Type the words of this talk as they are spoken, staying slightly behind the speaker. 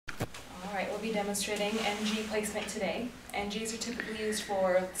be demonstrating NG placement today. NGs are typically used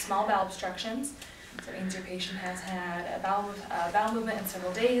for small bowel obstructions. So it means your patient has had a bowel movement in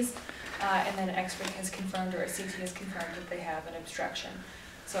several days, and then an X-ray has confirmed or a CT has confirmed that they have an obstruction.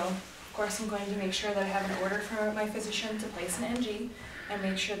 So, of course, I'm going to make sure that I have an order from my physician to place an NG, and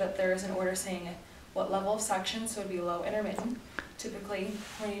make sure that there is an order saying what level of suction, so it would be low intermittent. Typically,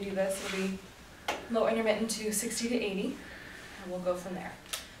 when you do this, it will be low intermittent to 60 to 80, and we'll go from there.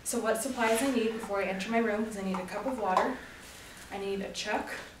 So what supplies I need before I enter my room is I need a cup of water, I need a chuck,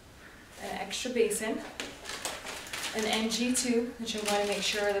 an extra basin, an NG tube, which I'm going to make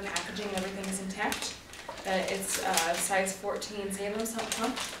sure the packaging and everything is intact, that it's size 14 Salem sump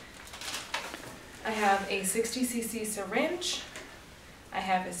pump. I have a 60 cc syringe, I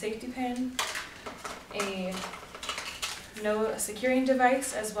have a safety pin, a securing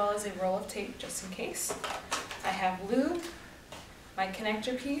device, as well as a roll of tape just in case. I have lube, my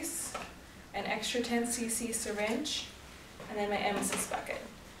connector piece, an extra 10 cc syringe, and then my emesis bucket.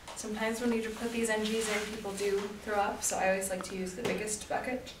 Sometimes when you put these NGs in, people do throw up, so I always like to use the biggest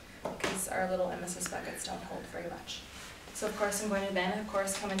bucket because our little emesis buckets don't hold very much. So of course I'm going to then,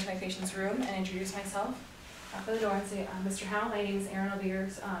 come into my patient's room and introduce myself. Knock on the door and say, Mr. Howell, my name is Erin, I'll be your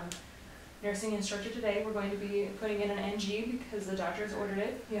nursing instructor today. We're going to be putting in an NG because the doctor has ordered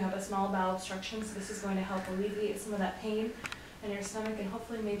it. You have a small bowel obstruction, so this is going to help alleviate some of that pain in your stomach and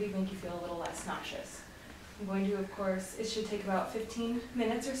hopefully maybe make you feel a little less nauseous. I'm going to, of course, it should take about 15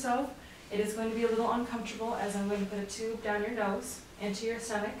 minutes or so. It is going to be a little uncomfortable as I'm going to put a tube down your nose into your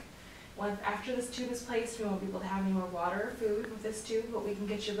stomach. After this tube is placed, we won't be able to have any more water or food with this tube, but we can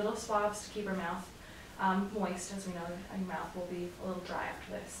get you little swabs to keep our mouth moist, as we know your mouth will be a little dry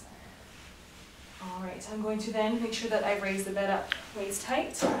after this. Alright, so I'm going to then make sure that I raise the bed up waist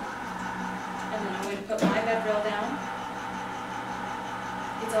height, and then I'm going to put my bed rail down.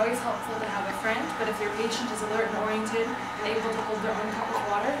 It's always helpful to have a friend, but if your patient is alert and oriented and able to hold their own cup of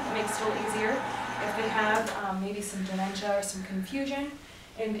water, it makes it a little easier. If they have maybe some dementia or some confusion,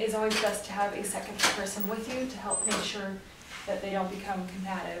 it is always best to have a second person with you to help make sure that they don't become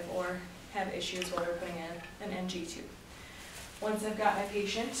combative or have issues while they're putting in an NG tube. Once I've got my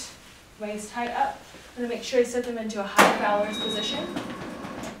patient waist height up, I'm going to make sure I set them into a high Fowler's position,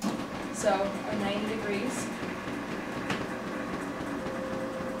 so 90 degrees.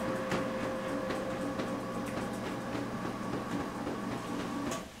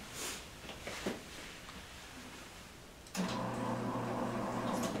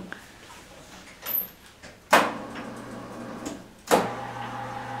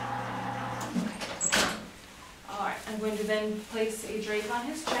 I'm going to then place a drape on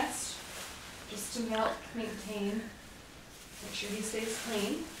his chest, just to help maintain, make sure he stays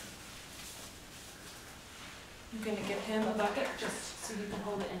clean. I'm going to give him a bucket just so he can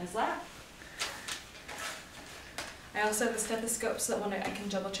hold it in his lap. I also have a stethoscope so that when I can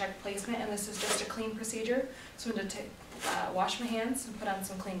double check placement, and this is just a clean procedure. So I'm going to wash my hands and put on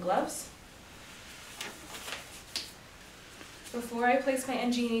some clean gloves. Before I place my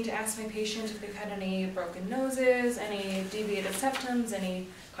NG, I need to ask my patient if they've had any broken noses, any deviated septums, any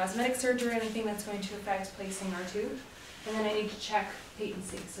cosmetic surgery, anything that's going to affect placing our tube. And then I need to check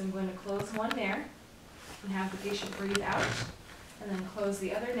patency. So I'm going to close one nair and have the patient breathe out, and then close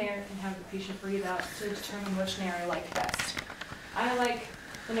the other nair and have the patient breathe out to determine which nair I like best. I like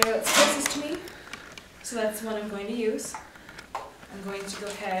the nair that's closest to me, so that's what I'm going to use. I'm going to go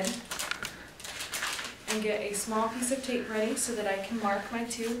ahead and get a small piece of tape ready so that I can mark my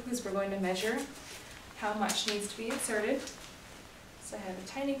tube, because we're going to measure how much needs to be inserted. So I have a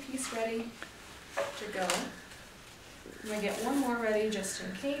tiny piece ready to go. I'm going to get one more ready just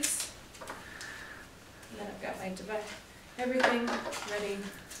in case. And then I've got my device, everything ready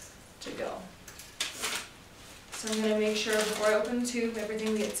to go. So I'm going to make sure before I open the tube,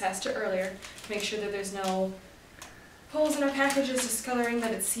 everything we had tested earlier, make sure that there's no holes in our packages, discoloring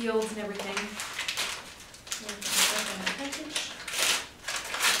that it's sealed and everything.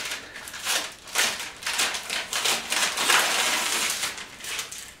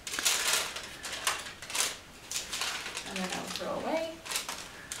 And then I'll throw away.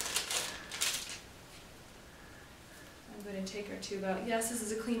 I'm going to take our tube out. Yes, this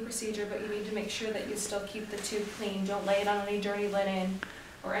is a clean procedure, but you need to make sure that you still keep the tube clean. Don't lay it on any dirty linen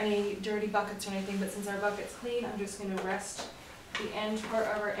or any dirty buckets or anything, but since our bucket's clean, I'm just going to rest the end part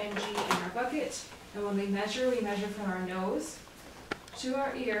of our NG in our bucket. And when we measure from our nose to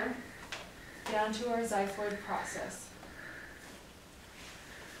our ear down to our xiphoid process.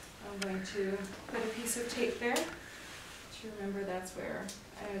 I'm going to put a piece of tape there to remember that's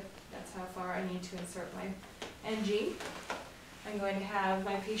how far I need to insert my NG. I'm going to have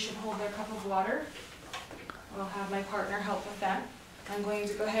my patient hold their cup of water. I'll have my partner help with that. I'm going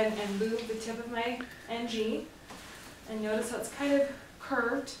to go ahead and lube the tip of my NG, and notice how it's kind of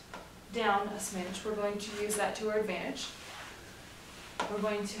curved down a smidge. We're going to use that to our advantage. We're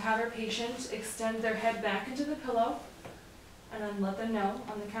going to have our patient extend their head back into the pillow, and then let them know,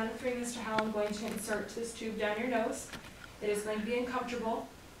 on the count of 3, Mr. Howell, I'm going to insert this tube down your nose. It is going to be uncomfortable.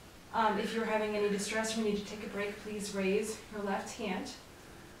 If you're having any distress or need to take a break, please raise your left hand.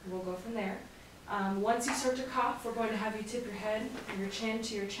 We'll go from there. Once you start to cough, we're going to have you tip your head and your chin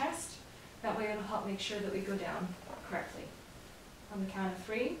to your chest. That way it'll help make sure that we go down correctly. On the count of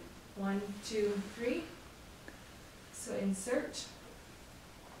 3, 1, 2, 3. So insert.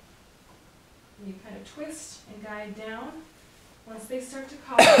 And you kind of twist and guide down. Once they start to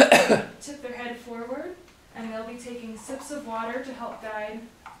cough, tip their head forward, and they'll be taking sips of water to help guide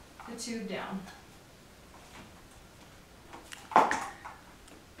the tube down.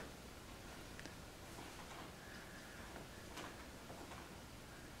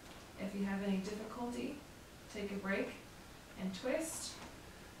 If you have any difficulty, take a break and twist,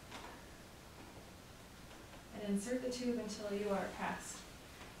 and insert the tube until you are past.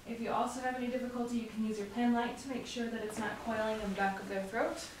 If you also have any difficulty, you can use your pen light to make sure that it's not coiling in the back of their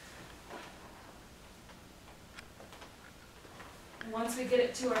throat. And once we get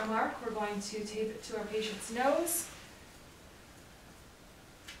it to our mark, we're going to tape it to our patient's nose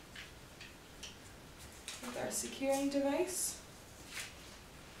with our securing device.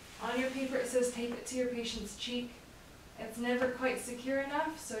 On your paper it says tape it to your patient's cheek. It's never quite secure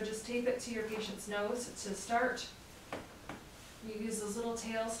enough, so just tape it to your patient's nose to start. You use those little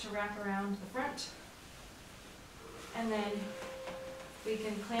tails to wrap around the front. And then we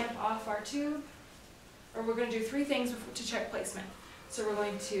can clamp off our tube, or we're going to do 3 things to check placement. So we're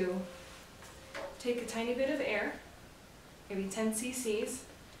going to take a tiny bit of air, maybe 10 cc's.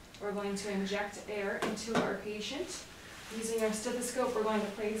 We're going to inject air into our patient. Using our stethoscope, we're going to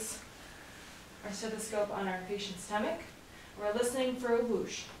place our stethoscope on our patient's stomach. We're listening for a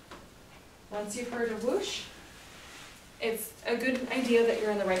whoosh. Once you've heard a whoosh, it's a good idea that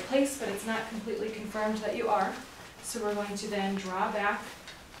you're in the right place, but it's not completely confirmed that you are. So we're going to then draw back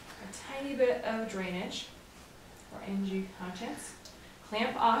a tiny bit of drainage, or NG contents,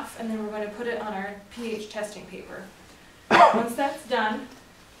 clamp off, and then we're going to put it on our pH testing paper. Once that's done,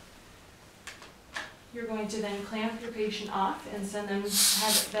 you're going to then clamp your patient off and send them,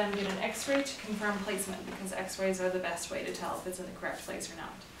 have them get an x-ray to confirm placement, because x-rays are the best way to tell if it's in the correct place or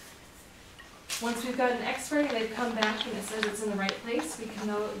not. Once we've got an x-ray, they've come back and it says it's in the right place, we can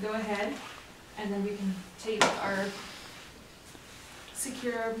go ahead and then we can tape our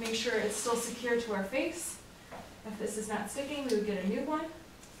secure, make sure it's still secure to our face. If this is not sticking, we would get a new one.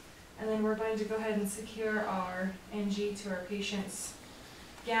 And then we're going to go ahead and secure our NG to our patient's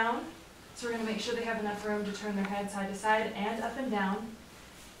gown. So we're going to make sure they have enough room to turn their head side to side and up and down.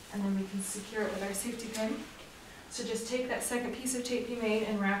 And then we can secure it with our safety pin. So just take that second piece of tape you made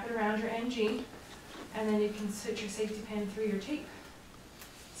and wrap it around your NG, and then you can put your safety pin through your tape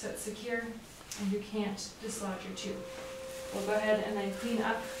so it's secure and you can't dislodge your tube. We'll go ahead and then clean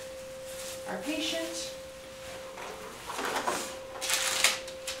up our patient.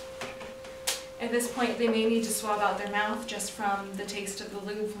 At this point, they may need to swab out their mouth just from the taste of the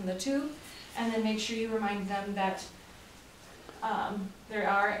lube from the tube, and then make sure you remind them that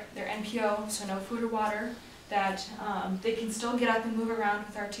they're NPO, so no food or water, that they can still get up and move around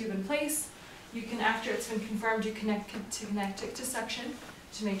with our tube in place. You can, after it's been confirmed, you connect it to suction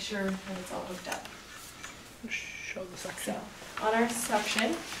to make sure that it's all hooked up. Show the suction. So, on our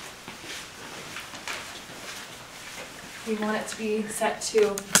suction, we want it to be set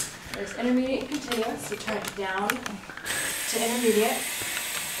to, there's intermediate and continuous, so turn it down to intermediate,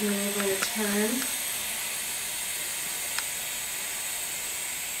 and then we're going to turn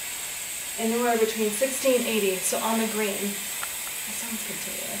anywhere between 60 and 80, so on the green. That sounds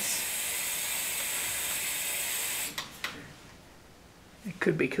continuous. It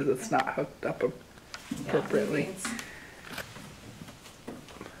could be because it's not hooked up appropriately. Yeah,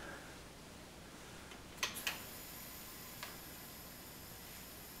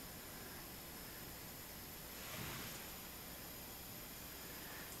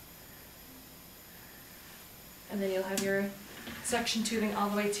 and then you'll have your suction tubing all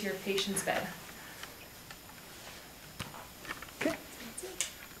the way to your patient's bed.